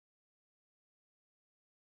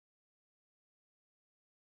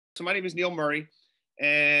So my name is Neil Murray,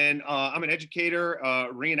 and I'm an educator,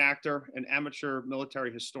 reenactor, an amateur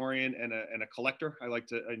military historian, and a collector. I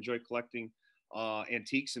enjoy collecting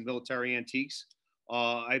antiques and military antiques.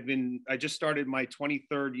 I just started my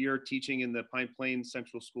 23rd year teaching in the Pine Plains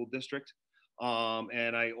Central School District.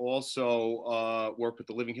 And I also work with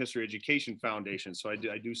the Living History Education Foundation. So I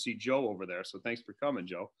do see Joe over there. So thanks for coming,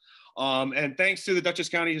 Joe. And thanks to the Dutchess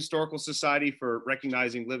County Historical Society for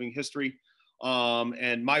recognizing living history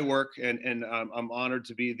and my work. And I'm honored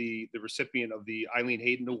to be the recipient of the Eileen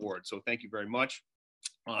Hayden Award. So thank you very much.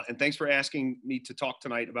 And thanks for asking me to talk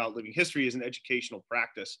tonight about living history as an educational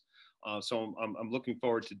practice. So I'm looking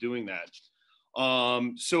forward to doing that.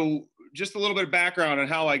 So just a little bit of background on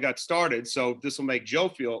how I got started. So this will make Joe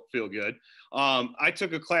feel good. I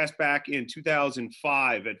took a class back in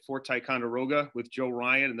 2005 at Fort Ticonderoga with Joe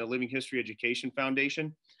Ryan and the Living History Education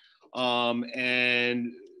Foundation.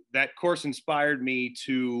 And that course inspired me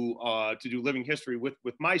to do living history with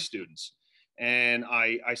my students. And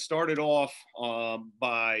I started off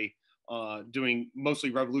by doing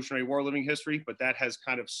mostly Revolutionary War living history, but that has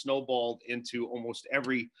kind of snowballed into almost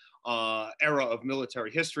every era of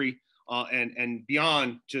military history and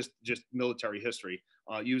beyond just military history,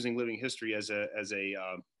 using living history as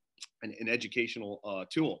an educational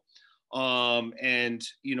tool. And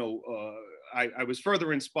I was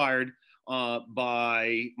further inspired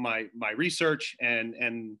by my research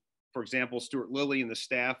and for example, Stuart Lilly and the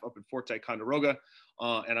staff up at Fort Ticonderoga.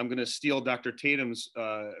 And I'm going to steal Dr. Tatum's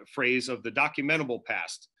phrase of the documentable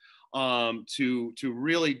past to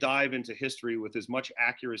really dive into history with as much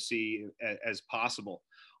accuracy as possible,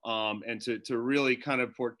 and to really kind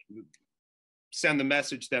of send the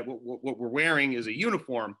message that what we're wearing is a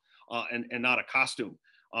uniform and not a costume.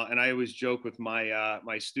 And I always joke with my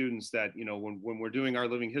students that, when we're doing our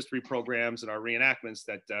living history programs and our reenactments,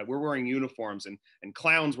 that we're wearing uniforms and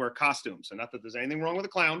clowns wear costumes. And not that there's anything wrong with a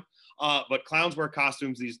clown, but clowns wear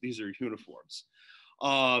costumes. These are uniforms.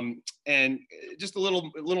 And just a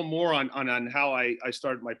little more on how I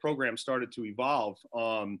started, my program started to evolve.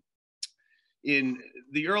 In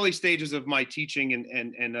the early stages of my teaching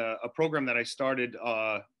and a program that I started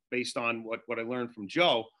based on what I learned from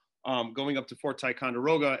Joe, going up to Fort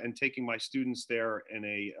Ticonderoga and taking my students there in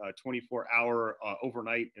a 24-hour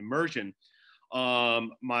overnight immersion.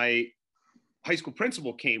 My high school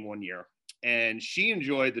principal came one year and she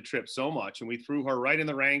enjoyed the trip so much, and we threw her right in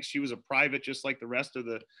the ranks. She was a private, just like the rest of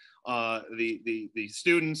the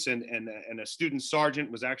students, and a student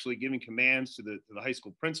sergeant was actually giving commands to the high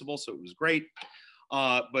school principal. So it was great.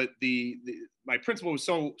 But my principal was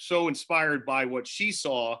so inspired by what she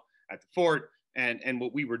saw at the fort and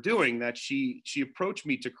what we were doing, that she approached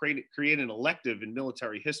me to create an elective in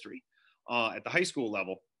military history at the high school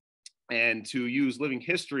level, and to use living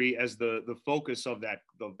history as the focus of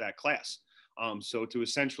that class. So to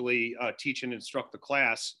essentially teach and instruct the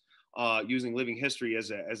class using living history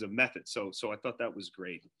as a method. So I thought that was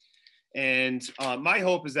great. And my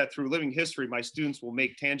hope is that through living history, my students will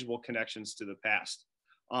make tangible connections to the past,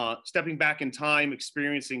 stepping back in time,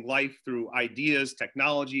 experiencing life through ideas,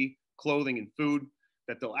 technology, clothing, and food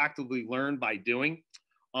that they'll actively learn by doing,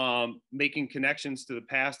 making connections to the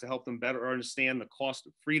past to help them better understand the cost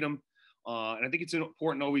of freedom. And I think it's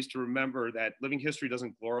important always to remember that living history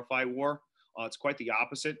doesn't glorify war. It's quite the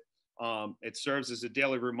opposite. It serves as a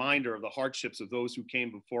daily reminder of the hardships of those who came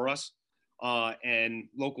before us, and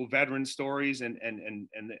local veteran stories and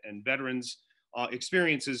veterans'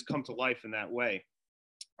 experiences come to life in that way.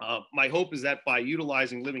 My hope is that by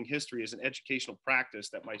utilizing living history as an educational practice,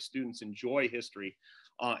 that my students enjoy history,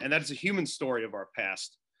 and that it's a human story of our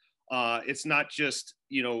past. It's not just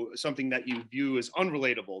something that you view as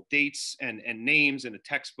unrelatable, dates and names in a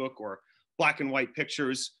textbook or black and white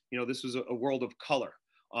pictures. This was a world of color.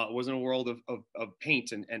 It wasn't a world of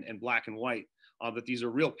paint and black and white. That these are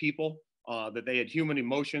real people, that they had human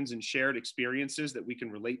emotions and shared experiences that we can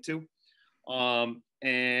relate to.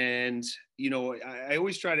 And I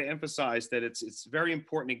always try to emphasize that it's very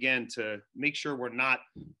important, again, to make sure we're not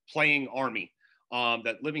playing Army.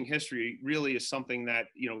 That living history really is something that,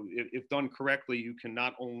 if done correctly, you can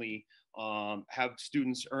not only have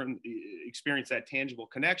students experience that tangible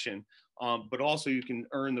connection, but also you can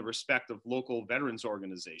earn the respect of local veterans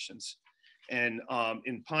organizations. And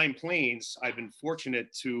in Pine Plains, I've been fortunate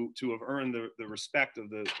to have earned the respect of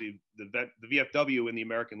the VFW and the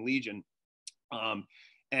American Legion.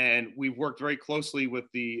 And we've worked very closely with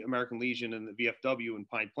the American Legion and the VFW in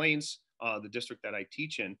Pine Plains, the district that I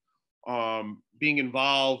teach in, being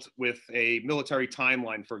involved with a military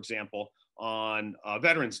timeline, for example, on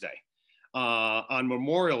Veterans Day. On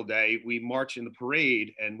Memorial Day, we march in the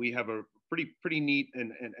parade, and we have a pretty neat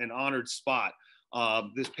and honored spot.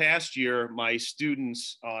 This past year, my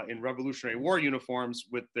students in Revolutionary War uniforms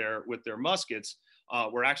with their muskets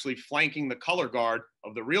were actually flanking the color guard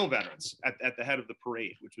of the real veterans at the head of the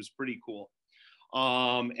parade, which was pretty cool.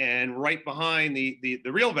 And right behind the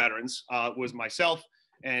real veterans was myself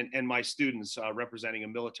and my students representing a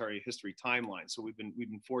military history timeline. So we've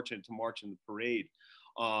been fortunate to march in the parade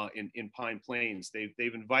in Pine Plains.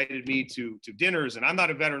 They've invited me to dinners, and I'm not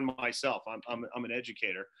a veteran myself. I'm an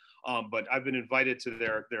educator, but I've been invited to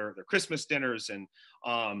their Christmas dinners. And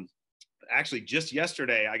actually, just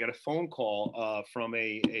yesterday, I got a phone call from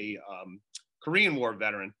a Korean War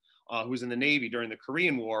veteran who was in the Navy during the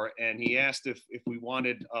Korean War, and he asked if we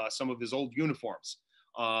wanted some of his old uniforms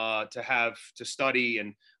to study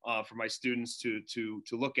and for my students to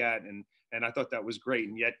look at, and I thought that was great.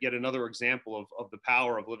 And yet another example of the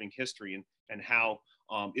power of living history and how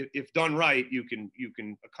if done right, you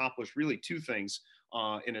can accomplish really two things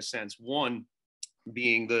in a sense. One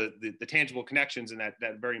being the tangible connections and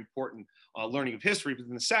that very important learning of history. But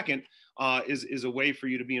then the second is a way for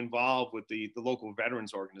you to be involved with the local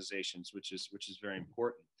veterans organizations, which is very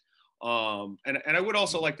important. And I would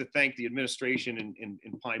also like to thank the administration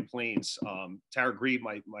in Pine Plains, Tara Grieve,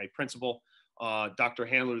 my principal, Dr.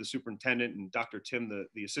 Handler, the superintendent, and Dr. Tim,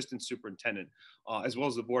 the assistant superintendent, as well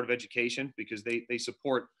as the Board of Education, because they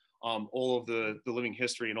support all of the living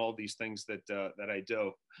history and all of these things that I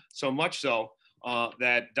do. So much so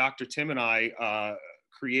that Dr. Tim and I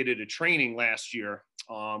created a training last year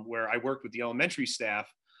where I worked with the elementary staff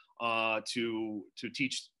to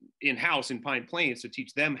teach in-house in Pine Plains, to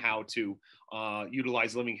teach them how to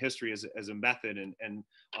utilize living history as a method. And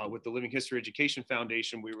with the Living History Education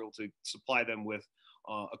Foundation, we were able to supply them with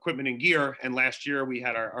equipment and gear. And last year we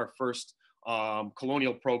had our first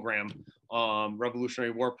colonial program,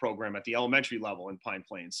 Revolutionary War program at the elementary level in Pine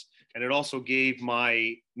Plains. And it also gave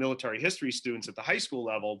my military history students at the high school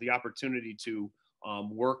level the opportunity to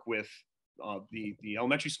work with the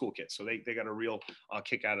elementary school kids. So they got a real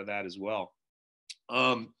kick out of that as well.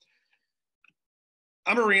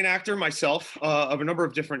 I'm a reenactor myself of a number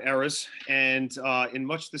of different eras, and in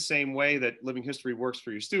much the same way that living history works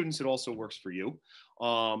for your students, it also works for you.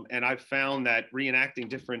 And I've found that reenacting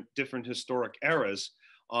different historic eras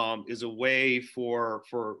is a way for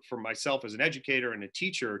myself as an educator and a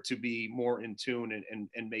teacher to be more in tune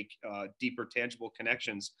and make deeper, tangible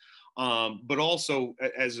connections, but also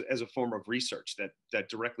as a form of research that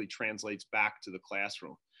directly translates back to the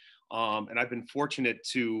classroom. And I've been fortunate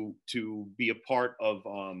to be a part of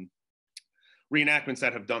reenactments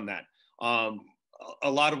that have done that. A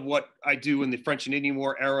lot of what I do in the French and Indian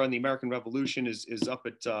War era and the American Revolution is up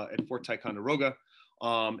at Fort Ticonderoga.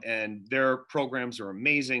 And their programs are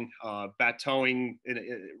amazing. Bateauing,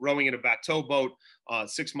 rowing in a bateau boat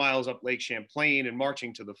 6 miles up Lake Champlain and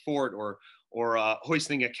marching to the fort, or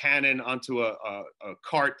hoisting a cannon onto a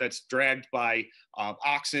cart that's dragged by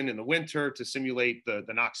oxen in the winter to simulate the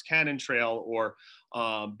Knox Cannon Trail, or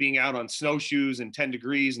being out on snowshoes in 10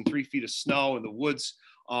 degrees and 3 feet of snow in the woods,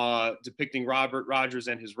 depicting Robert Rogers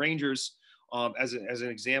and his Rangers. As an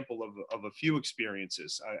example of a few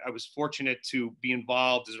experiences. I was fortunate to be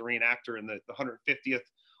involved as a reenactor in the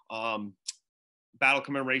 150th battle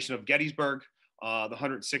commemoration of Gettysburg, the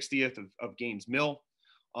 160th of Gaines Mill.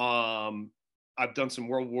 I've done some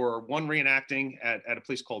World War I reenacting at a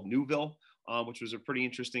place called Newville, which was a pretty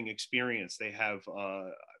interesting experience. They have,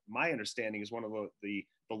 my understanding, is one of the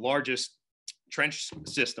largest trench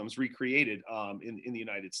systems recreated in the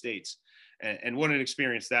United States. And what an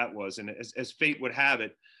experience that was. And as fate would have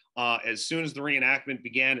it, as soon as the reenactment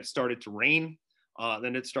began, it started to rain.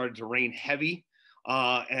 Then it started to rain heavy.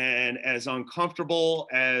 And as uncomfortable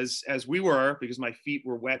as we were, because my feet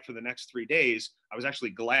were wet for the next 3 days, I was actually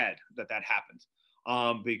glad that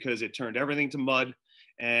happened, because it turned everything to mud.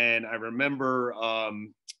 And I remember,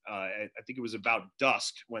 I think it was about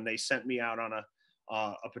dusk when they sent me out on a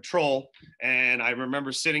patrol, and I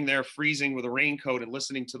remember sitting there freezing with a raincoat and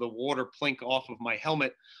listening to the water plink off of my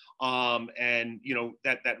helmet. And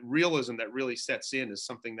that realism that really sets in is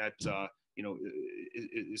something that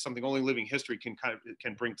is something only living history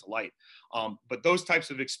can bring to light. But those types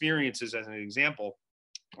of experiences, as an example,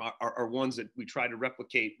 are ones that we try to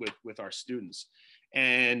replicate with our students.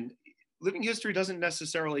 And living history doesn't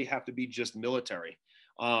necessarily have to be just military.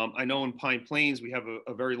 I know in Pine Plains, we have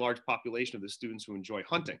a very large population of the students who enjoy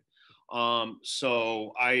hunting.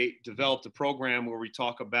 So I developed a program where we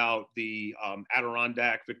talk about the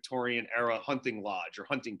Adirondack Victorian era hunting lodge or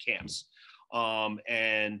hunting camps.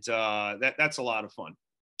 And that's a lot of fun.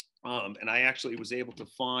 And I actually was able to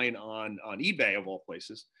find on eBay, of all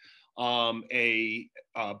places, a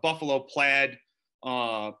buffalo plaid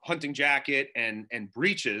hunting jacket and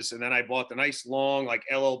breeches. And then I bought the nice long like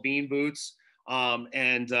LL Bean boots. So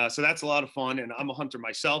that's a lot of fun. And I'm a hunter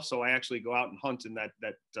myself, so I actually go out and hunt in that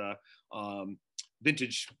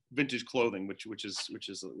vintage clothing, which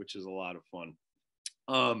is a lot of fun.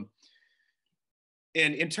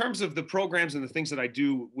 And in terms of the programs and the things that I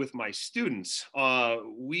do with my students,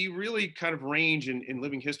 we really kind of range in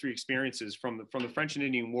living history experiences from the French and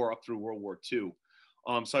Indian War up through World War II.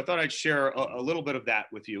 So I thought I'd share a little bit of that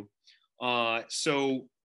with you. So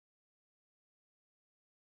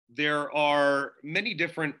there are many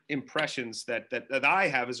different impressions that I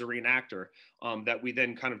have as a reenactor that we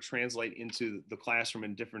then kind of translate into the classroom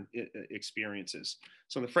in different experiences.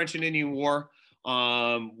 So in the French and Indian War,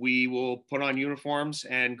 we will put on uniforms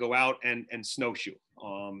and go out and snowshoe,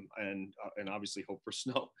 and obviously hope for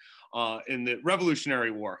snow. In the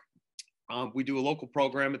Revolutionary War, we do a local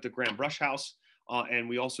program at the Grand Brush House, and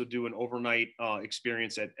we also do an overnight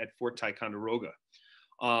experience at Fort Ticonderoga.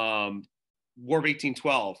 War of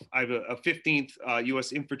 1812, I have a 15th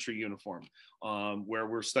U.S. infantry uniform where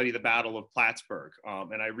we're studying the Battle of Plattsburgh.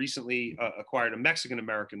 And I recently acquired a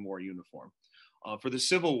Mexican-American War uniform. For the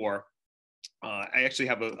Civil War, I actually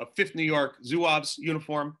have a 5th New York Zouaves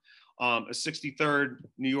uniform, a 63rd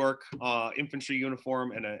New York infantry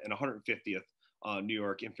uniform, and a 150th New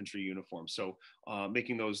York infantry uniform. So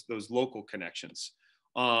making those local connections.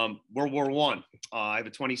 World War I have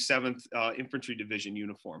a 27th Infantry Division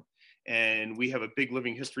uniform. And we have a big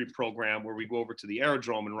living history program where we go over to the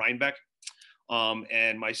aerodrome in Rhinebeck.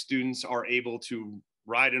 And my students are able to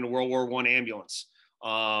ride in a World War I ambulance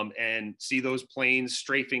and see those planes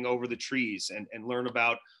strafing over the trees and learn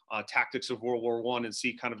about tactics of World War I and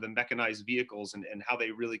see kind of the mechanized vehicles and how they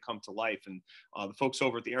really come to life. And the folks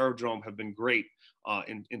over at the aerodrome have been great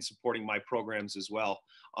in supporting my programs as well.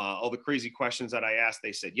 All the crazy questions that I asked,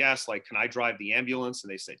 they said yes, like, can I drive the ambulance?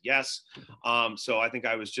 And they said yes. So I think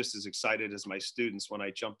I was just as excited as my students when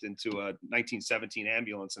I jumped into a 1917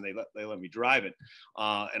 ambulance and they let me drive it.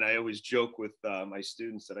 And I always joke with my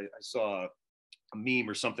students that I saw a meme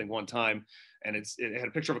or something one time, and it had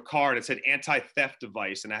a picture of a car and it said anti-theft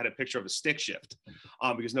device, and I had a picture of a stick shift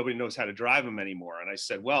because nobody knows how to drive them anymore. And I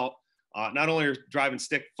said, well, not only are driving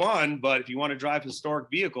stick fun, but if you want to drive historic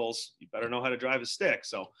vehicles, you better know how to drive a stick.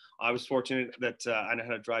 So I was fortunate that I know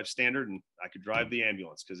how to drive standard, and I could drive the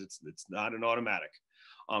ambulance because it's not an automatic.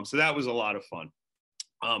 So that was a lot of fun.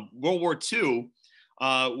 World War II,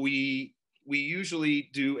 we usually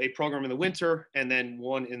do a program in the winter and then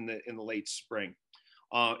one in the late spring.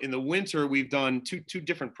 In the winter, we've done two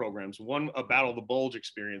different programs. One, a Battle of the Bulge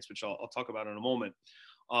experience, which I'll talk about in a moment.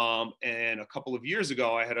 And a couple of years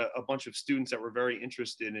ago, I had a bunch of students that were very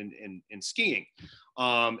interested in skiing.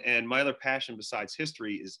 And my other passion besides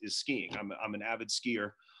history is skiing. I'm an avid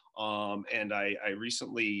skier. And I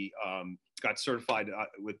recently got certified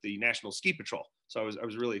with the National Ski Patrol. So I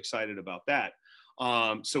was really excited about that.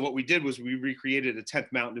 So what we did was we recreated a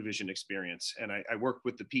 10th Mountain Division experience. And I worked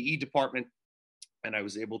with the PE department, and I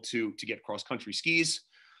was able to get cross-country skis.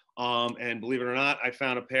 And believe it or not, I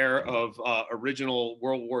found a pair of original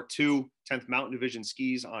World War II 10th Mountain Division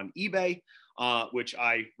skis on eBay, which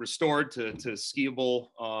I restored to skiable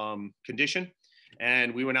condition.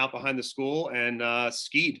 And we went out behind the school and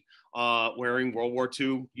skied wearing World War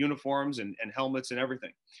II uniforms and helmets and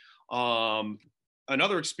everything.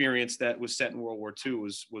 Another experience that was set in World War II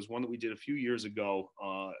was one that we did a few years ago,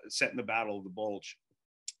 set in the Battle of the Bulge.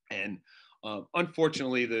 And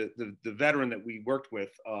unfortunately, the veteran that we worked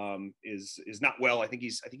with is not well. I think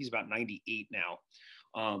he's about 98 now.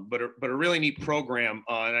 But a really neat program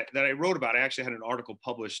that I wrote about. I actually had an article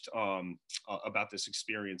published about this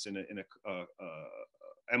experience in a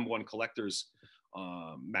M1 Collectors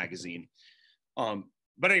magazine.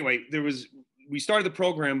 But anyway, we started the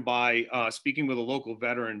program by speaking with a local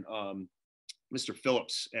veteran, Mr.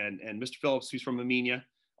 Phillips, and Mr. Phillips, who's from Armenia,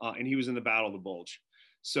 and he was in the Battle of the Bulge.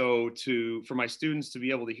 So for my students to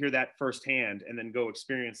be able to hear that firsthand and then go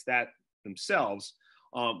experience that themselves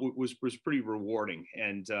was pretty rewarding.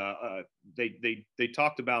 And they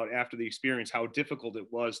talked about after the experience how difficult it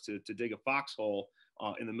was to dig a foxhole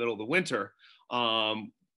in the middle of the winter.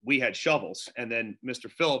 We had shovels, and then Mr.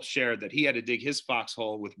 Phillips shared that he had to dig his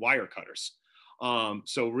foxhole with wire cutters.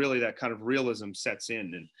 So really that kind of realism sets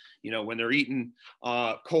in. And, when they're eating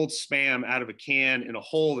cold Spam out of a can in a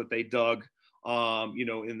hole that they dug,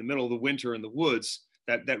 in the middle of the winter in the woods,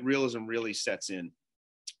 that realism really sets in.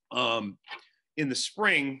 In the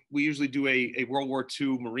spring, we usually do a World War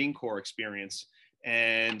II Marine Corps experience.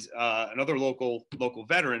 and another local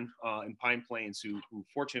veteran in Pine Plains who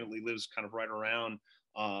fortunately lives kind of right around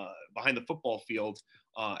behind the football field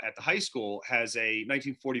at the high school, has a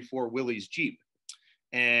 1944 Willys Jeep,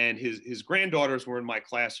 and his granddaughters were in my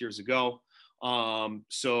class years ago.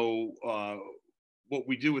 So what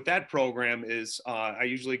we do with that program is I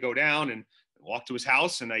usually go down and walk to his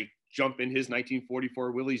house, and I jump in his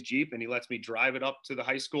 1944 Willys Jeep, and he lets me drive it up to the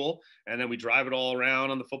high school, and then we drive it all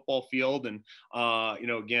around on the football field. And you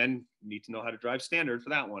know, again, you need to know how to drive standard for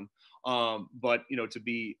that one. But you know, to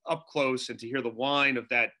be up close and to hear the whine of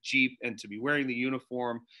that Jeep and to be wearing the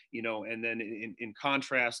uniform, you know, and then in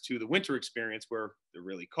contrast to the winter experience where they're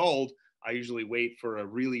really cold, I usually wait for a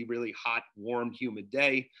really, really hot, warm, humid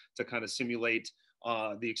day to kind of simulate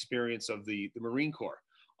the experience of the Marine Corps.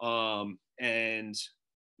 And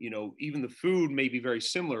you know, even the food may be very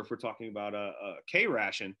similar. If we're talking about a K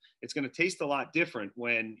ration, it's going to taste a lot different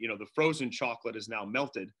when, you know, the frozen chocolate is now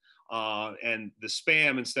melted, and the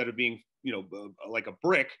Spam, instead of being, you know, like a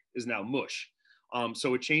brick, is now mush.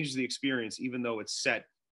 So it changes the experience, even though it's set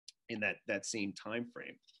in that same time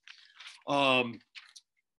frame.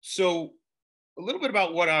 So a little bit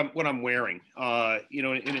about what I'm wearing. You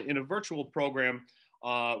know, in a virtual program,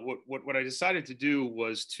 what I decided to do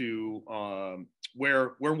was to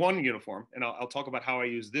wear one uniform, and I'll talk about how I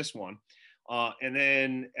use this one. And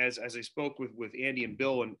then as I spoke with Andy and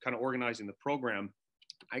Bill and kind of organizing the program,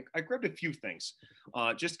 I grabbed a few things,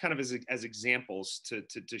 just kind of as examples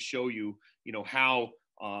to show you, you know, how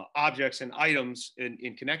objects and items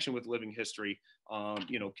in connection with living history,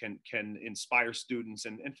 you know, can inspire students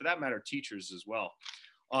and for that matter, teachers as well.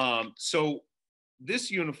 So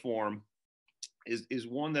this uniform is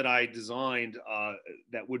one that I designed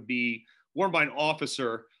that would be worn by an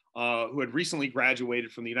officer who had recently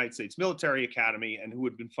graduated from the United States Military Academy and who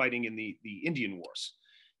had been fighting in the Indian Wars.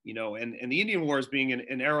 You know, and the Indian Wars being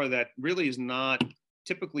an era that really is not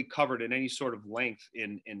typically covered in any sort of length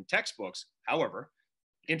in textbooks. However,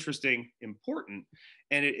 interesting, important,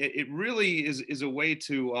 and it really is a way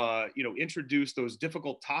to you know, introduce those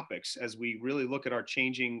difficult topics as we really look at our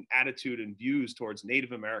changing attitude and views towards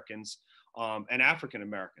Native Americans and African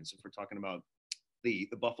Americans, if we're talking about the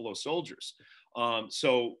Buffalo Soldiers.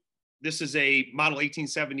 So this is a model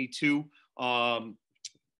 1872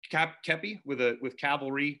 kepi with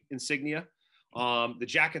cavalry insignia. The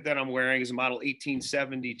jacket that I'm wearing is a model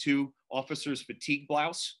 1872 officer's fatigue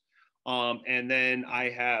blouse. And then I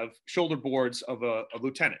have shoulder boards of a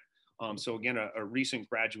lieutenant. So again, a recent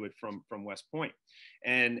graduate from West Point.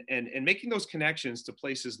 And making those connections to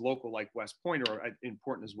places local like West Point are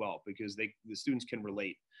important as well, because the students can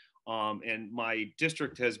relate. And my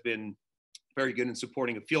district has been very good in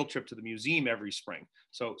supporting a field trip to the museum every spring.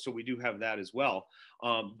 So we do have that as well.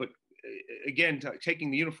 But again,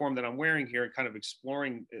 taking the uniform that I'm wearing here and kind of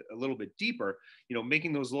exploring a little bit deeper, you know,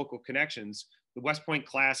 making those local connections. The West Point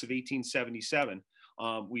class of 1877,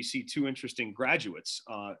 we see two interesting graduates.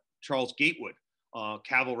 Charles Gatewood,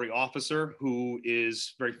 cavalry officer who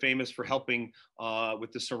is very famous for helping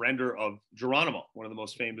with the surrender of Geronimo, one of the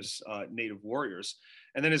most famous Native warriors.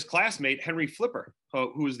 And then his classmate, Henry Flipper,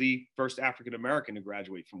 who was the first African-American to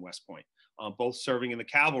graduate from West Point, both serving in the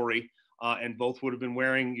cavalry, and both would have been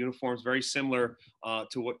wearing uniforms very similar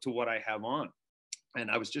to what I have on. And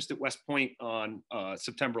I was just at West Point on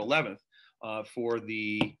September 11th for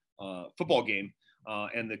the football game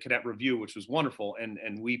and the cadet review, which was wonderful.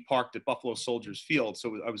 And we parked at Buffalo Soldiers Field.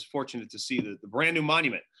 So I was fortunate to see the brand new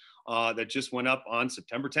monument that just went up on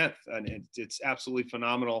September 10th. And it's absolutely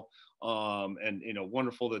phenomenal. And, you know,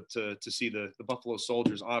 wonderful to see the Buffalo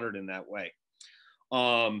Soldiers honored in that way.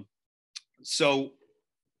 So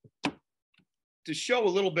to show a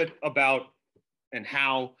little bit about and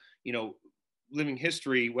how, you know, living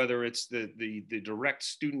history, whether it's the direct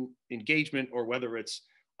student engagement or whether it's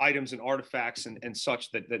items and artifacts and such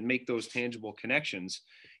that make those tangible connections,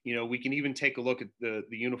 you know, we can even take a look at the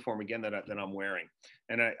uniform again that I'm wearing.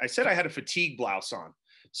 And I said I had a fatigue blouse on.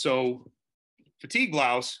 So fatigue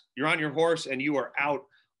blouse, you're on your horse and you are out,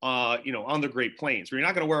 you know, on the Great Plains, where you're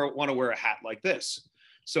not going to want to wear a hat like this.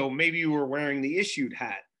 So maybe you were wearing the issued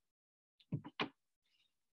hat,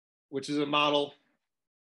 which is a model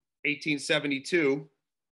 1872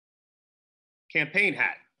 campaign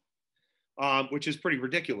hat, which is pretty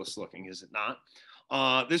ridiculous looking, is it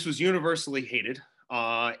not? This was universally hated.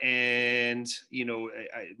 And, you know,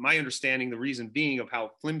 my understanding, the reason being of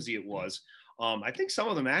how flimsy it was, I think some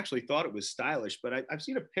of them actually thought it was stylish, but I've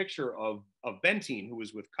seen a picture of Benteen, who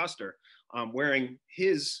was with Custer, wearing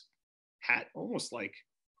his hat almost like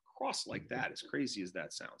cross like that, as crazy as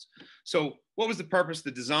that sounds. So what was the purpose,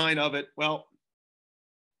 the design of it? Well,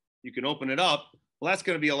 you can open it up Well, that's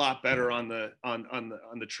going to be a lot better on the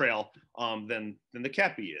trail than the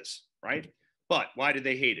kepi is, right? But why did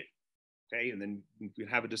they hate it? Okay, and then we can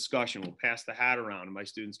have a discussion. We'll pass the hat around, and my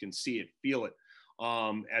students can see it, feel it,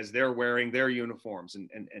 as they're wearing their uniforms and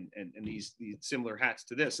these similar hats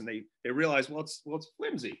to this, and they realize, well, it's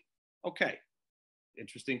flimsy. Okay,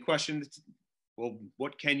 interesting question. Well,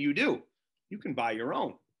 what can you do? You can buy your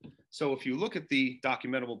own. So if you look at the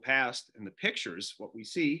documentable past and the pictures, what we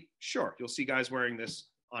see, sure, you'll see guys wearing this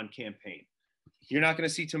on campaign. You're not going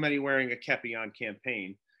to see too many wearing a kepi on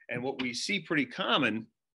campaign. And what we see pretty common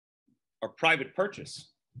are private purchase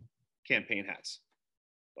campaign hats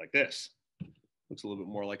like this. Looks a little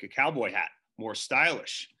bit more like a cowboy hat, more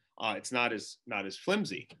stylish. It's not as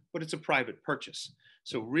flimsy, but it's a private purchase.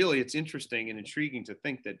 So really, it's interesting and intriguing to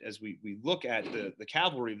think that as we look at the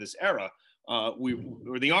cavalry of this era,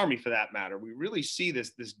 or the Army for that matter, we really see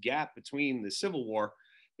this gap between the Civil War,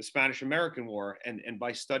 the Spanish-American War, and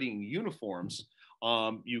by studying uniforms,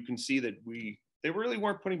 you can see that they really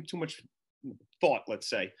weren't putting too much thought, let's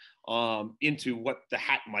say, into what the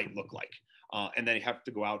hat might look like. And then you have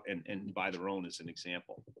to go out and buy their own, as an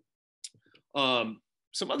example.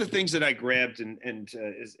 Some other things that I grabbed, and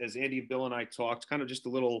as Andy, Bill, and I talked, kind of just a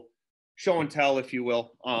little show and tell, if you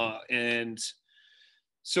will. And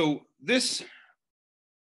so this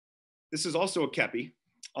is also a kepi,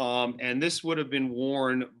 and this would have been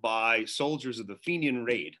worn by soldiers of the Fenian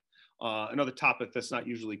Raid, another topic that's not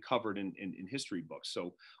usually covered in history books.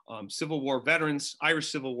 So Civil War veterans,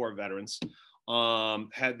 Irish Civil War veterans,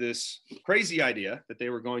 had this crazy idea that they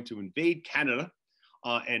were going to invade Canada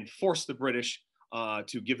and force the British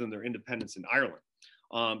to give them their independence in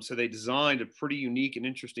Ireland. So they designed a pretty unique and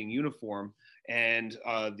interesting uniform, and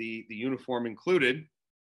the uniform included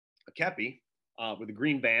a kepi with a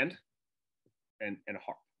green band and a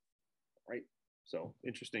harp, right? So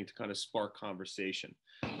interesting to kind of spark conversation.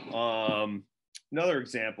 Another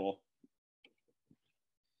example,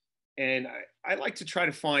 and I like to try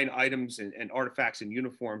to find items and artifacts and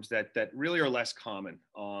uniforms that really are less common,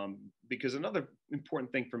 because another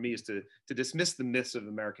important thing for me is to dismiss the myths of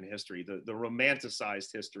American history, the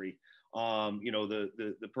romanticized history,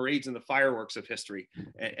 the parades and the fireworks of history,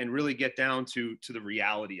 and really get down to the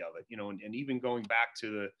reality of it, and even going back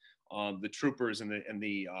to the troopers and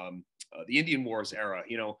the Indian Wars era.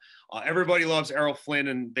 Everybody loves Errol Flynn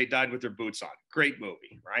and they died with their boots on. Great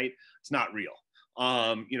movie, right? It's not real.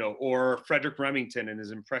 Or Frederick Remington and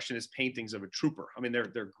his impressionist paintings of a trooper. I mean,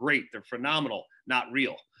 they're great, they're phenomenal, not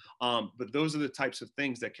real. But those are the types of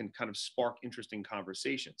things that can kind of spark interesting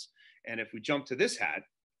conversations. And if we jump to this hat,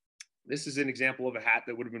 this is an example of a hat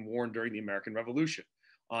that would have been worn during the American Revolution.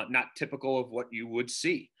 Not typical of what you would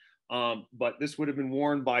see. But this would have been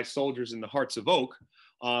worn by soldiers in the Hearts of Oak,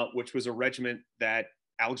 which was a regiment that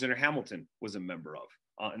Alexander Hamilton was a member of.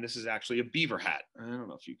 And this is actually a beaver hat. I don't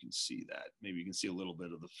know if you can see that. Maybe you can see a little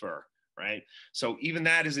bit of the fur, right? So even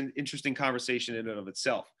that is an interesting conversation in and of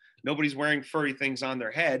itself. Nobody's wearing furry things on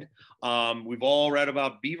their head. We've all read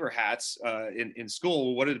about beaver hats in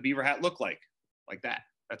school. What did a beaver hat look like? Like that.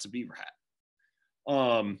 That's a beaver hat.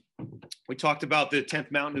 We talked about the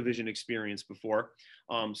 10th Mountain Division experience before.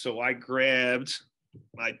 So I grabbed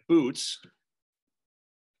my boots.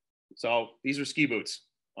 So these are ski boots.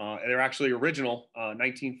 They're actually original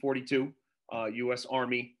 1942 U.S.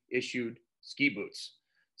 Army issued ski boots.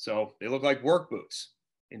 So they look like work boots.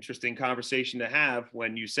 Interesting conversation to have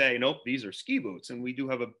when you say, nope, these are ski boots. And we do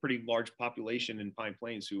have a pretty large population in Pine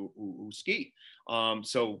Plains who ski.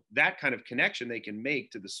 So that kind of connection they can make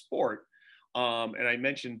to the sport. And I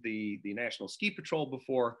mentioned the National Ski Patrol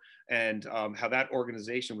before, and how that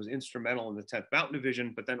organization was instrumental in the 10th Mountain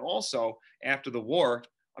Division. But then also after the war,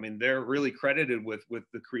 I mean, they're really credited with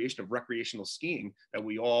the creation of recreational skiing that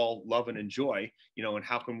we all love and enjoy, and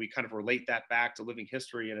how can we kind of relate that back to living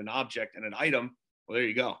history and an object and an item? Well, there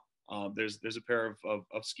you go. There's a pair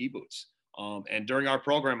of ski boots. And during our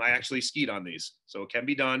program, I actually skied on these. So it can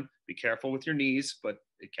be done. Be careful with your knees, but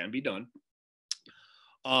it can be done.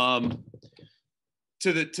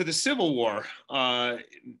 To the Civil War,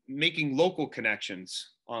 making local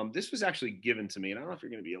connections. This was actually given to me, and I don't know if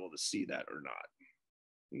you're going to be able to see that or not.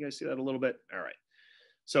 You guys see that a little bit? All right.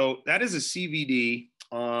 So that is a CVD,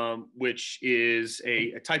 which is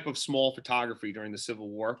a type of small photography during the Civil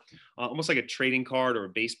War, almost like a trading card or a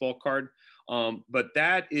baseball card. But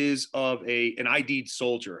that is of an ID'd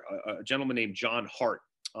soldier, a gentleman named John Hart,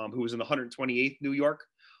 who was in the 128th New York,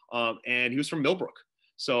 and he was from Millbrook.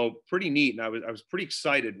 So pretty neat, and I was pretty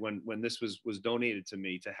excited when this was donated to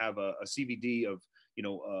me to have a CVD of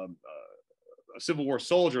a Civil War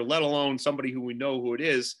soldier, let alone somebody who we know who it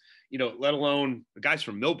is, let alone the guys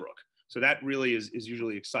from Millbrook. So that really is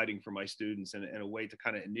usually exciting for my students, and a way to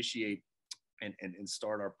kind of initiate and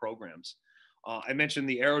start our programs. I mentioned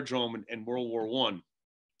the aerodrome and World War One,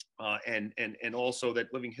 and also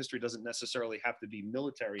that living history doesn't necessarily have to be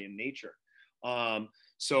military in nature.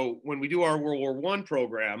 So when we do our World War One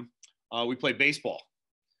program, we play baseball.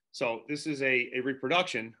 So this is a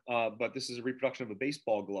reproduction, but this is a reproduction of a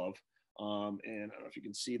baseball glove. And I don't know if you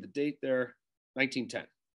can see the date there, 1910.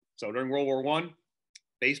 So during World War One,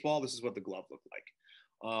 baseball, this is what the glove looked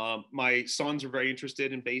like. My sons are very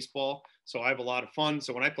interested in baseball, so I have a lot of fun.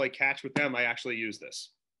 So when I play catch with them, I actually use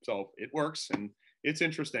this. So it works and it's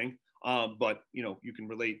interesting, but you can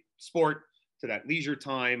relate sport to that leisure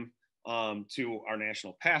time, to our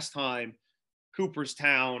national pastime,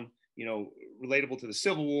 Cooperstown, relatable to the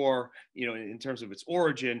Civil War, in terms of its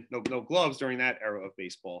origin. No gloves during that era of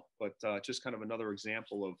baseball, but just kind of another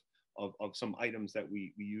example of some items that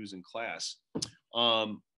we use in class.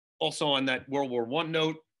 Also on that World War One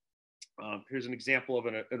note, here's an example of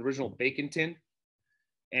an original bacon tin.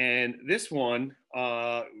 And this one,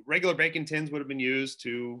 regular bacon tins would have been used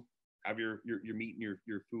to have your meat and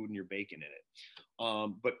your food and your bacon in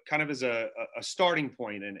it. But kind of as a starting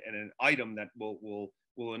point and an item that will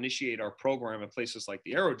initiate our program at places like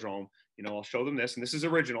the aerodrome, I'll show them this, and this is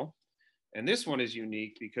original. And this one is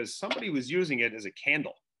unique because somebody was using it as a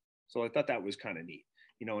candle. So I thought that was kind of neat.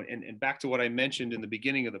 And back to what I mentioned in the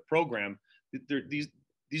beginning of the program,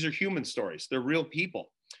 these are human stories. They're real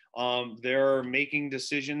people. They're making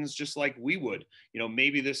decisions just like we would.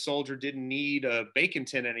 Maybe this soldier didn't need a bacon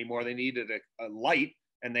tin anymore. They needed a light,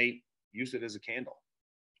 and they used it as a candle.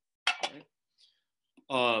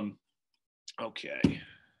 All right. Okay.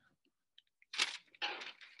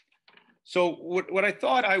 So what I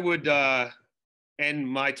thought I would end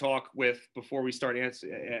my talk with before we start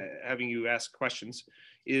having you ask questions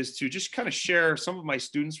is to just kind of share some of my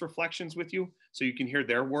students' reflections with you so you can hear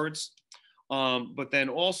their words. But then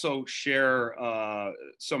also share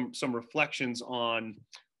some reflections on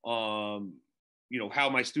how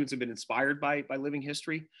my students have been inspired by living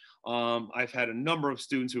history. I've had a number of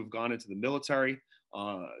students who have gone into the military.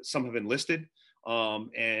 Some have enlisted,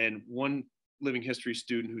 and one living history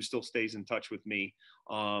student who still stays in touch with me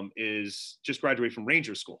is just graduated from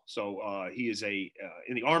Ranger School. So he is in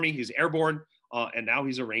the Army. He's airborne, and now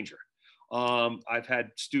he's a Ranger. I've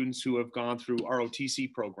had students who have gone through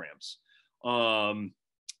ROTC programs.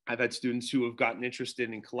 I've had students who have gotten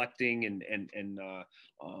interested in collecting and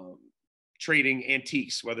trading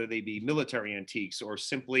antiques, whether they be military antiques or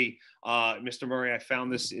simply, Mr. Murray, I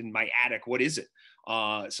found this in my attic. What is it?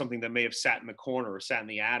 Something that may have sat in the corner or sat in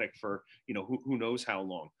the attic for, who knows how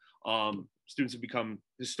long. Students have become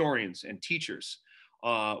historians and teachers,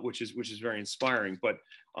 which is very inspiring. But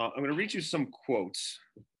I'm going to read you some quotes.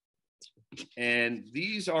 And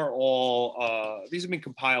these are all, these have been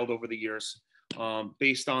compiled over the years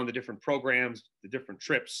based on the different programs, the different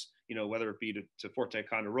trips, whether it be to Fort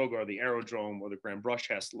Ticonderoga or the aerodrome or the Grand Brush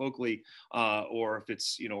Test locally, or if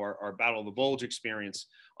it's, our Battle of the Bulge experience.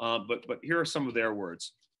 But here are some of their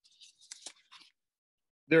words.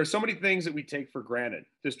 There are so many things that we take for granted.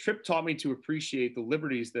 This trip taught me to appreciate the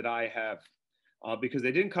liberties that I have. Because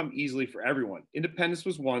they didn't come easily for everyone. Independence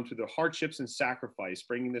was won through the hardships and sacrifice,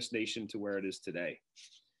 bringing this nation to where it is today.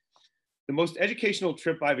 The most educational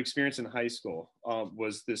trip I've experienced in high school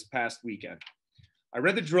was this past weekend. I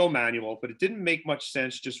read the drill manual, but it didn't make much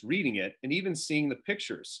sense just reading it and even seeing the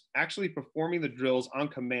pictures. Actually performing the drills on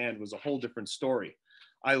command was a whole different story.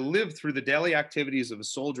 I lived through the daily activities of a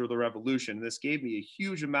soldier of the revolution, and this gave me a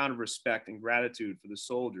huge amount of respect and gratitude for the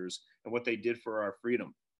soldiers and what they did for our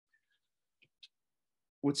freedom.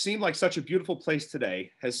 What seemed like such a beautiful place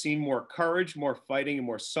today has seen more courage, more fighting, and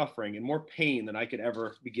more suffering, and more pain than I could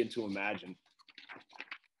ever begin to imagine.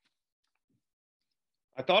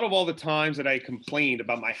 I thought of all the times that I complained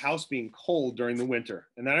about my house being cold during the winter,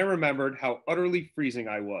 and then I remembered how utterly freezing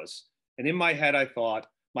I was. And in my head, I thought,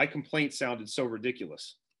 my complaint sounded so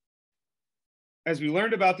ridiculous. As we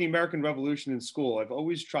learned about the American Revolution in school, I've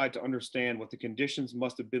always tried to understand what the conditions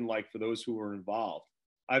must have been like for those who were involved.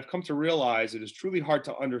 I've come to realize it is truly hard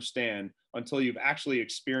to understand until you've actually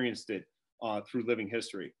experienced it through living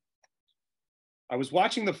history. I was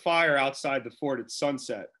watching the fire outside the fort at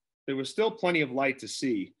sunset. There was still plenty of light to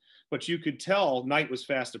see, but you could tell night was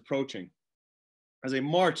fast approaching. As I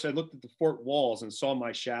marched, I looked at the fort walls and saw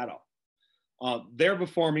my shadow. There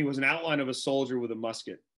before me was an outline of a soldier with a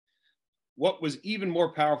musket. What was even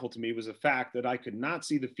more powerful to me was the fact that I could not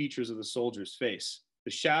see the features of the soldier's face.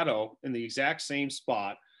 The shadow in the exact same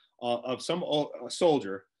spot of some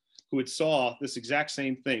soldier who had saw this exact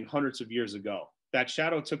same thing hundreds of years ago. That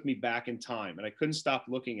shadow took me back in time, and I couldn't stop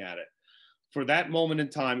looking at it. for that moment in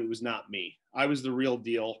time, it was not me. I was the real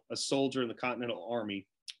deal, a soldier in the Continental Army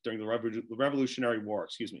during the Revolutionary War,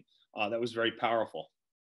 excuse me. That was very powerful.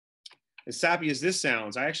 As sappy as this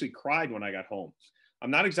sounds, I actually cried when I got home.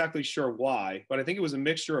 I'm not exactly sure why, but I think it was a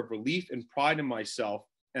mixture of relief and pride in myself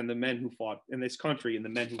and the men who fought in this country and the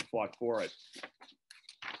men who fought for it.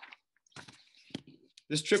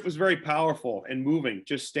 This trip was very powerful and moving,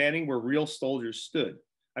 just standing where real soldiers stood.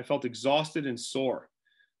 I felt exhausted and sore.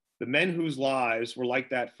 The men whose lives were like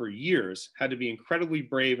that for years had to be incredibly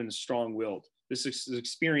brave and strong-willed. This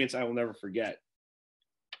experience I will never forget.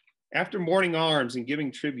 After mourning arms and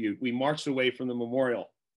giving tribute, we marched away from the memorial.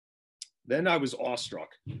 Then I was awestruck.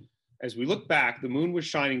 As we looked back, the moon was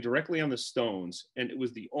shining directly on the stones, and it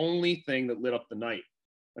was the only thing that lit up the night.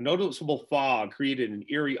 A noticeable fog created an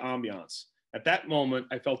eerie ambiance. At that moment,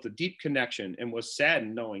 I felt a deep connection and was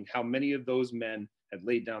saddened knowing how many of those men had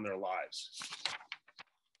laid down their lives.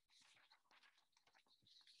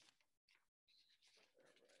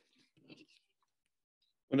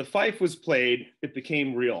 When the fife was played, it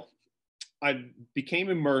became real. I became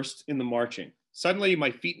immersed in the marching. Suddenly, my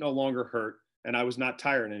feet no longer hurt, and I was not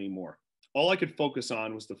tired anymore. All I could focus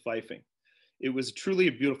on was the fifing. It was truly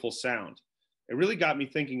a beautiful sound. It really got me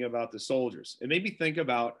thinking about the soldiers. It made me think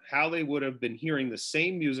about how they would have been hearing the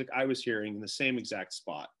same music I was hearing in the same exact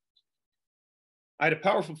spot. I had a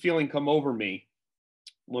powerful feeling come over me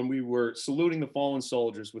when we were saluting the fallen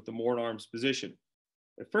soldiers with the More in Arms position.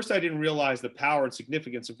 At first, I didn't realize the power and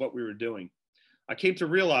significance of what we were doing. I came to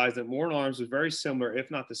realize that More in Arms was very similar,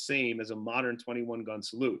 if not the same, as a modern 21-gun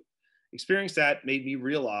salute. Experience that made me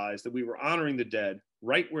realize that we were honoring the dead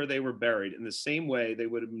right where they were buried in the same way they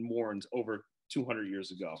would have been mourned over 200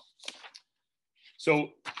 years ago. So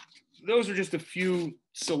those are just a few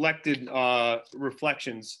selected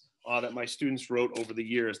reflections that my students wrote over the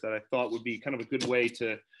years that I thought would be kind of a good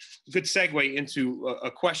segue into a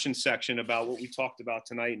question section about what we talked about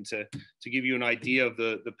tonight, and to give you an idea of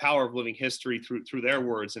the power of living history through their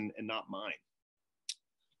words and not mine.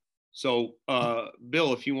 So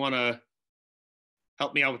Bill, if you want to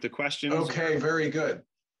help me out with the questions. Okay, very good.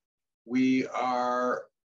 We are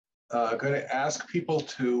going to ask people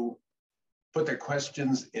to put their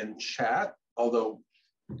questions in chat, although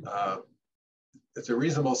it's a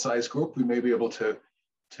reasonable sized group. We may be able to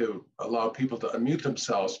allow people to unmute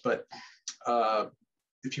themselves, but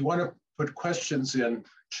if you want to put questions in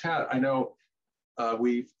chat, I know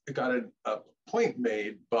we've got a point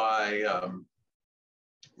made by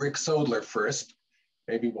Rick Sodler first.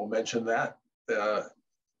 Maybe we'll mention that.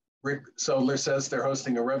 Rick Sodler says they're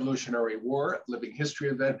hosting a Revolutionary War Living History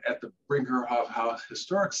event at the Brinkerhoff House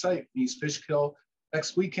Historic Site in East Fishkill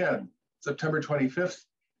next weekend, September 25th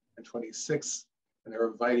and 26th. And they're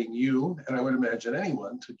inviting you, and I would imagine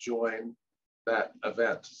anyone, to join that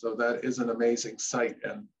event. So that is an amazing site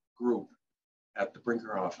and group at the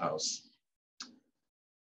Brinkerhoff House.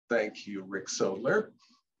 Thank you, Rick Sodler.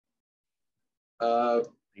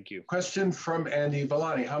 Thank you. Question from Andy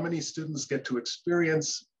Villani. How many students get to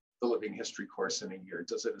experience the Living History course in a year?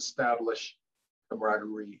 Does it establish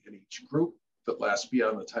camaraderie in each group that lasts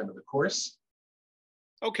beyond the time of the course?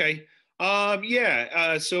 Okay.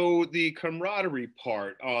 So the camaraderie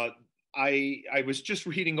part, I was just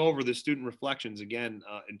reading over the student reflections again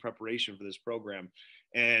in preparation for this program,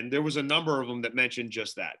 and there was a number of them that mentioned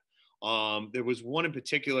just that. There was one in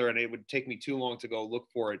particular, and it would take me too long to go look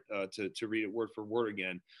for it to read it word for word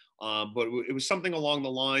again. But it was something along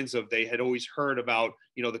the lines of they had always heard about,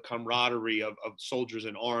 the camaraderie of soldiers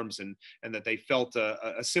in arms, and that they felt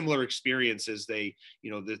a similar experience as they,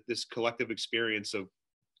 this collective experience of,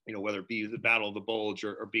 whether it be the Battle of the Bulge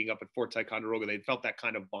or being up at Fort Ticonderoga, they felt that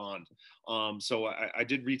kind of bond. So I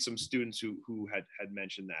did read some students who had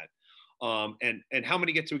mentioned that. And how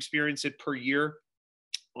many get to experience it per year?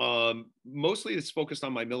 Mostly it's focused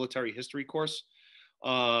on my military history course.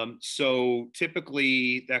 So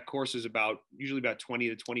typically that course is usually about 20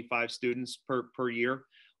 to 25 students per year.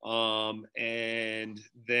 And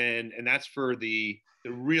that's for the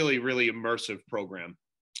really, really immersive program.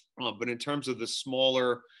 But in terms of the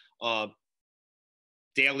smaller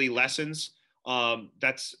daily lessons,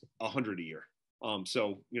 that's 100 a year.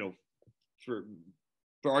 So, for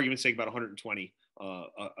argument's sake, about 120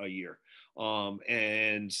 a year.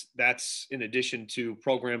 And that's in addition to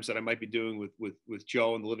programs that I might be doing with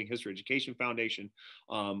Joe and the Living History Education Foundation,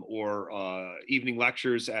 or evening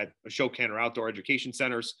lectures at Shokan or outdoor education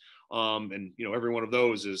centers. And, every one of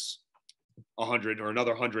those is 100 or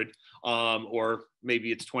another 100, or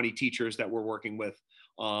maybe it's 20 teachers that we're working with.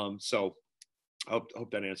 So I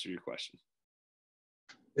hope that answered your question.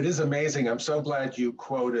 It is amazing. I'm so glad you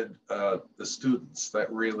quoted the students.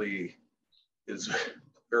 That really is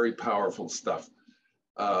very powerful stuff.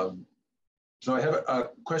 So I have a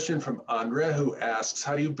question from Andrea, who asks,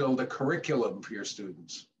 how do you build a curriculum for your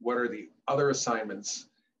students? What are the other assignments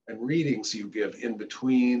and readings you give in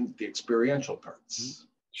between the experiential parts?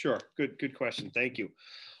 Sure, good question, thank you.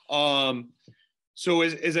 So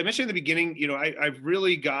as I mentioned in the beginning, I've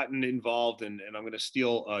really gotten involved in, and I'm going to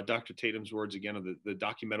steal Dr. Tatum's words again, of the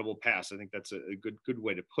documentable past. I think that's a good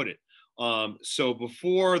way to put it. So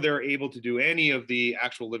before they're able to do any of the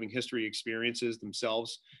actual living history experiences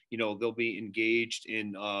themselves, they'll be engaged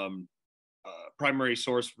in primary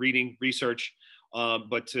source reading, research.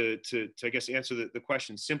 But to I guess answer the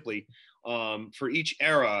question simply, for each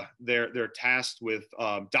era, they're tasked with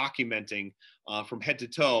documenting from head to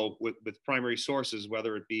toe with primary sources,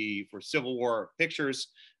 whether it be for Civil War pictures,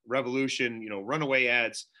 Revolution, runaway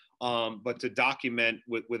ads, but to document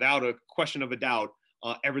without a question of a doubt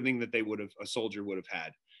everything that a soldier would have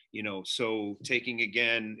had. So taking,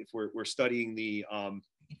 again, if we're studying the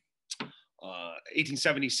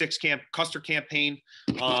 1876 Custer campaign,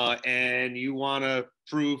 and you want to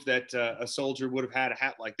prove that a soldier would have had a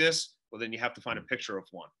hat like this, well, then you have to find a picture of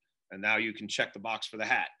one. And now you can check the box for the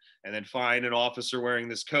hat, and then find an officer wearing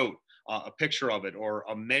this coat, a picture of it, or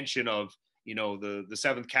a mention of, the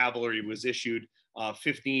 7th Cavalry was issued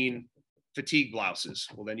 15 fatigue blouses.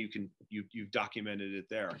 Well, then you've documented it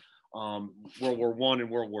there. World War I and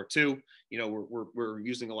World War II, we're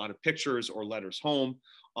using a lot of pictures or letters home.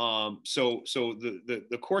 So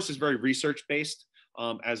the course is very research based,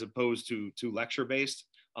 as opposed to lecture based,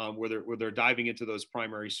 where they're diving into those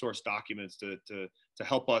primary source documents to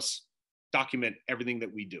help us document everything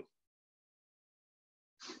that we do.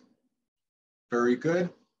 Very good.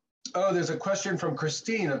 Oh, there's a question from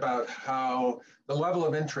Christine about how the level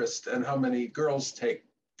of interest and how many girls take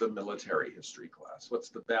the military history class. What's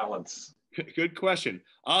the balance? Good question.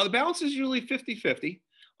 The balance is usually 50-50.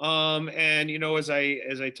 And as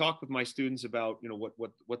I talk with my students about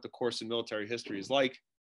what the course in military history is like,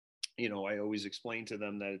 I always explain to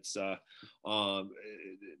them that it's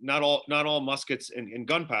not all muskets and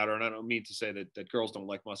gunpowder. And I don't mean to say that girls don't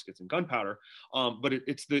like muskets and gunpowder, but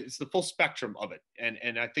it's the full spectrum of it.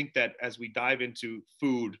 And I think that as we dive into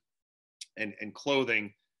food and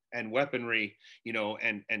clothing and weaponry,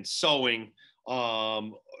 and sewing,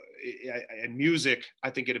 and music, I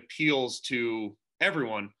think it appeals to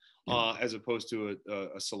everyone, as opposed to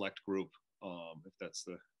a select group, if that's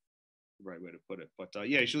the right way to put it. But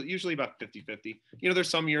yeah, usually about 50-50. There's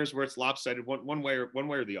some years where it's lopsided one way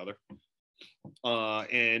or the other.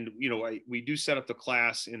 And we do set up the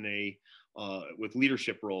class in with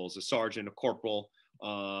leadership roles: a sergeant, a corporal,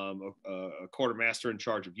 a quartermaster in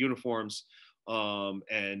charge of uniforms.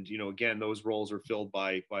 And again, those roles are filled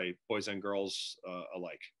by boys and girls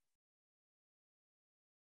alike.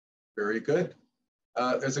 Very good.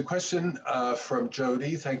 There's a question from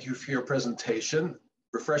Jody. Thank you for your presentation.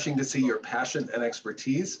 Refreshing to see your passion and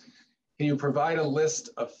expertise. Can you provide a list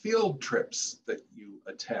of field trips that you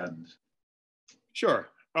attend? Sure.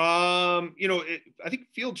 I think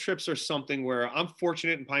field trips are something where I'm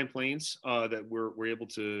fortunate in Pine Plains that we're able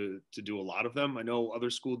to do a lot of them. I know other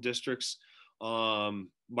school districts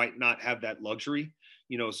might not have that luxury,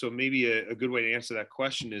 so maybe a good way to answer that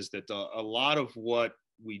question is that a lot of what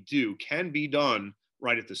we do can be done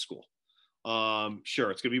right at the school. Sure,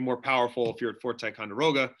 it's going to be more powerful if you're at Fort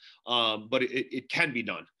Ticonderoga, but it can be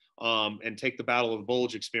done. And take the Battle of the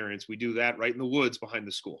Bulge experience. We do that right in the woods behind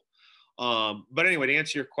the school. But anyway, to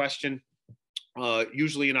answer your question,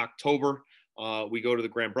 usually in October, we go to the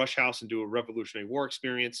Grand Brush House and do a Revolutionary War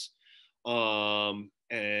experience. And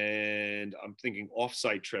I'm thinking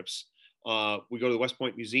off-site trips. We go to the West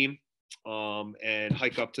Point Museum and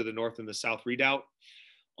hike up to the North and the South Redoubt.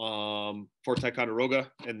 Fort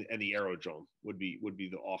Ticonderoga and the aerodrome would be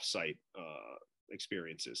the off-site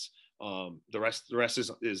experiences. The rest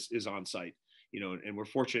is on site, and we're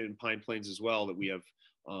fortunate in Pine Plains as well that we have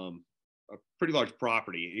a pretty large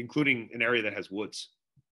property, including an area that has woods.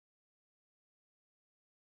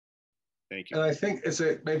 Thank you. And I think it's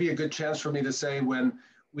maybe a good chance for me to say, when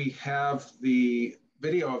we have the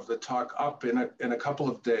video of the talk up in a couple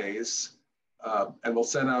of days, and we'll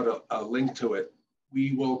send out a link to it,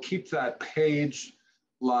 we will keep that page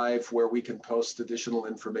live where we can post additional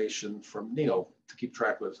information from Neil to keep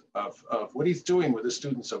track of what he's doing with his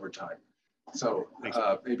students over time. So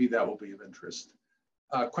maybe that will be of interest.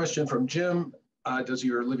 Question from Jim: does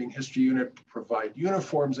your living history unit provide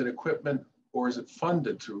uniforms and equipment, or is it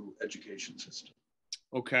funded through education system?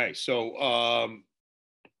 Okay, so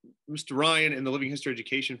Mr. Ryan and the Living History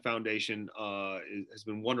Education Foundation has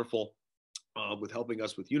been wonderful with helping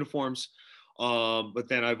us with uniforms. But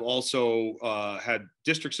then I've also had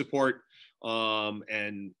district support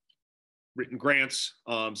and written grants.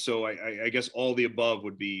 So I guess all the above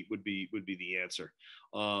would be the answer.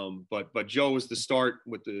 But Joe was the start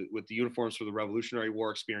with the uniforms for the Revolutionary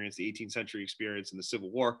War experience, the 18th century experience, and the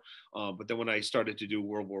Civil War. But then when I started to do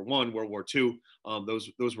World War I, World War II,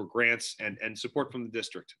 those were grants and support from the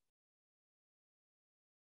district.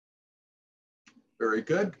 Very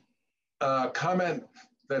good. Comment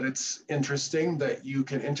that it's interesting that you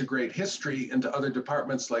can integrate history into other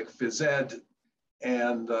departments like phys ed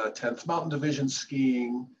and 10th Mountain Division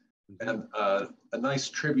skiing, and a nice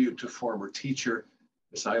tribute to former teacher,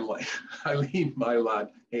 Miss Eileen Mylod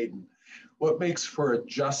Hayden. What makes for a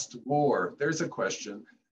just war? There's a question.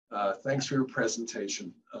 Thanks for your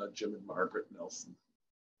presentation, Jim and Margaret Nelson.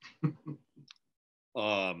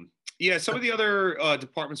 Yeah, some of the other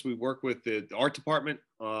departments we work with, the art department,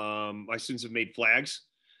 my students have made flags.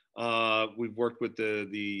 We've worked with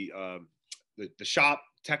the shop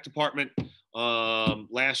tech department.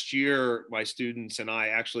 Last year, my students and I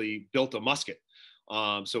actually built a musket.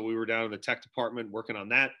 So we were down in the tech department working on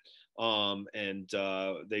that. And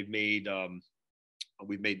they've made,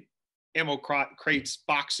 we've made ammo crates,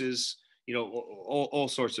 boxes, you know, all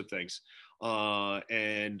sorts of things.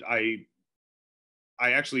 And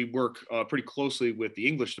I actually work pretty closely with the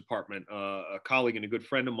English department, a colleague and a good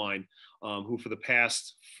friend of mine, who for the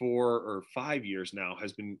past 4 or 5 years now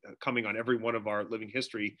has been coming on every one of our living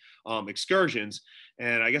history excursions.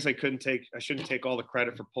 And I guess I shouldn't take all the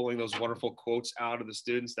credit for pulling those wonderful quotes out of the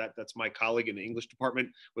students. That's my colleague in the English department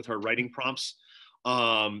with her writing prompts.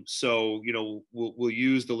 So, you know, we'll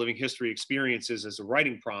use the living history experiences as a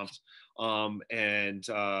writing prompt. And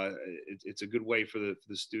it's a good way for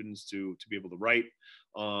the students to be able to write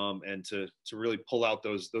and to really pull out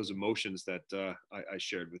those emotions that I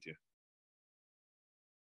shared with you.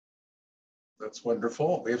 That's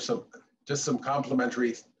wonderful. We have just some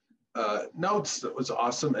complimentary notes. That was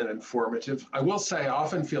awesome and informative. I will say I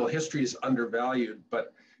often feel history is undervalued,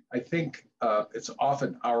 but I think it's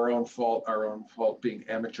often our own fault being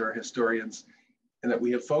amateur historians, and that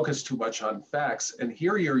we have focused too much on facts. And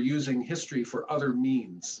here you're using history for other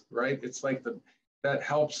means, right? It's like that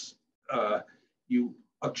helps you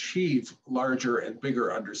achieve larger and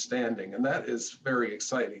bigger understanding. And that is very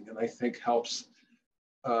exciting. And I think helps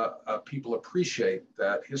people appreciate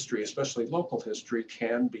that history, especially local history,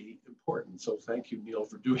 can be important. So thank you, Neil,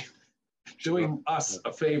 for doing us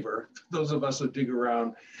a favor, those of us who dig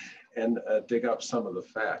around and dig up some of the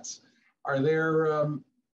facts. Are there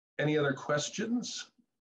any other questions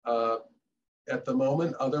at the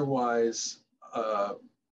moment? Otherwise,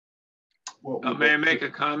 may I make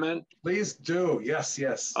a comment? Please do. Yes.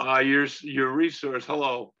 Your resource.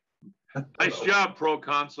 Hello. Nice job,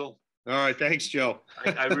 Proconsul. All right, thanks, Joe.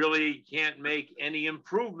 I really can't make any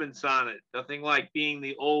improvements on it. Nothing like being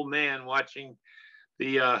the old man watching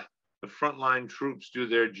the frontline troops do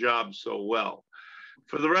their job so well.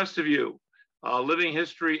 For the rest of you,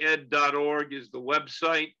 livinghistoryed.org is the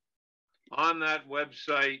website. On that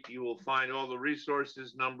website, you will find all the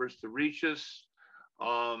resources, numbers to reach us.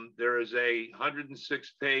 There is a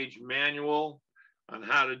 106-page manual on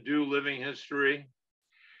how to do living history,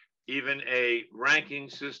 even a ranking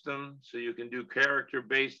system so you can do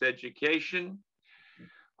character-based education.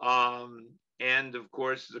 And of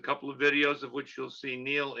course, there's a couple of videos of which you'll see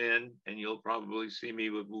Neil in, and you'll probably see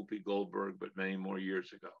me with Whoopi Goldberg, but many more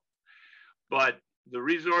years ago. But the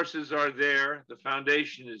resources are there, the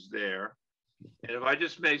foundation is there. And if I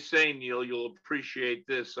just may say, Neil, you'll appreciate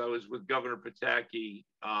this. I was with Governor Pataki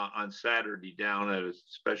on Saturday down at a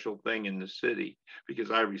special thing in the city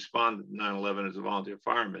because I responded to 9/11 as a volunteer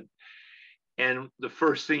fireman. And the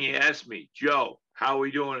first thing he asked me, Joe, how are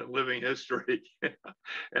we doing at Living History?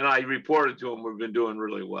 And I reported to him, we've been doing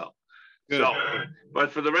really well. Good. So,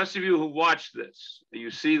 but for the rest of you who watch this,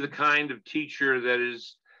 you see the kind of teacher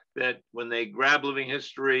that when they grab Living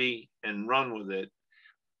History and run with it,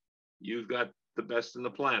 you've got the best in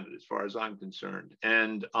the planet as far as I'm concerned.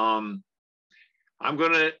 And I'm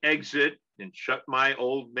going to exit and shut my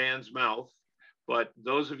old man's mouth. But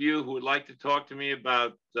those of you who would like to talk to me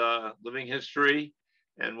about living history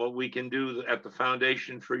and what we can do at the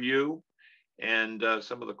foundation for you and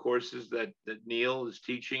some of the courses that Neil is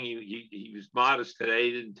teaching, he was modest today,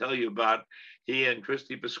 he didn't tell you about. He and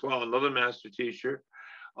Christy Pasquale, another master teacher,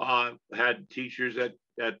 had teachers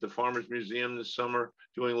at the Farmers Museum this summer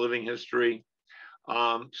doing living history.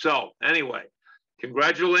 So anyway,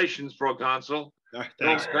 congratulations, Proconsul.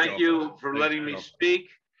 Thanks, thank you for letting me speak.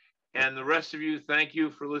 And the rest of you, thank you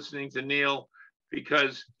for listening to Neil,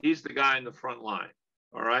 because he's the guy in the front line.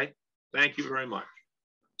 All right. Thank you very much.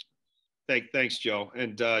 Thanks, Joe.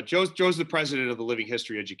 And Joe's the president of the Living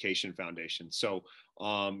History Education Foundation. So,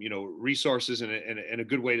 you know, resources and a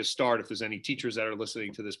good way to start, if there's any teachers that are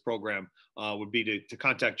listening to this program, would be to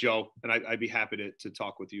contact Joe, and I'd be happy to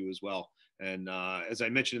talk with you as well. And as I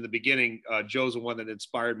mentioned in the beginning, Joe's the one that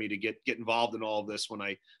inspired me to get involved in all of this when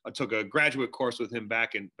I took a graduate course with him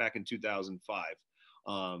back in 2005.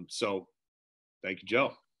 So, thank you,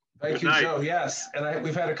 Joe. Thank you, Joe. Yes, and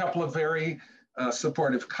we've had a couple of very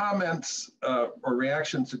supportive comments or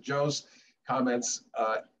reactions to Joe's comments,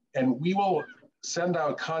 and we will send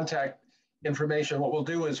out contact information. What we'll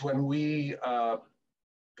do is when we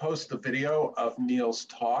post the video of Neil's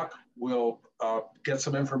talk, we'll get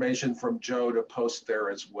some information from Joe to post there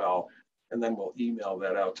as well, and then we'll email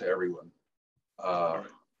that out to everyone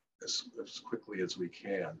as quickly as we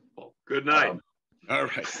can. Good night. All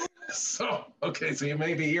right. So, okay, so you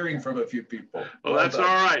may be hearing from a few people. Well, that's all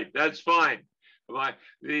right. That's fine.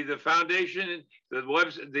 The foundation, the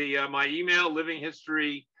website, my email,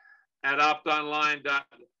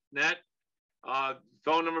 livinghistory@optonline.net.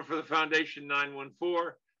 Phone number for the foundation,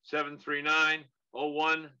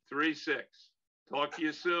 914-739-0136. Talk to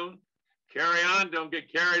you soon. Carry on. Don't get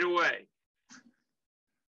carried away.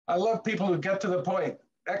 I love people who get to the point.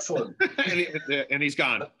 Excellent. And he's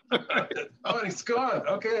gone. Oh, he's gone.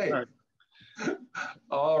 Okay.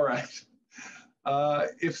 All right.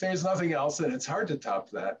 If there's nothing else, and it's hard to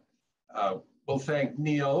top that, we'll thank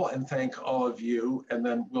Neil and thank all of you, and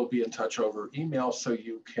then we'll be in touch over email so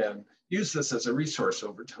you can use this as a resource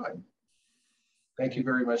over time. Thank you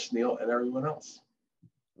very much, Neil, and everyone else.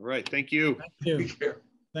 All right. Thank you. Thank you. Take care.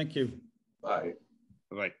 Thank you. Bye.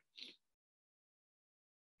 Bye-bye.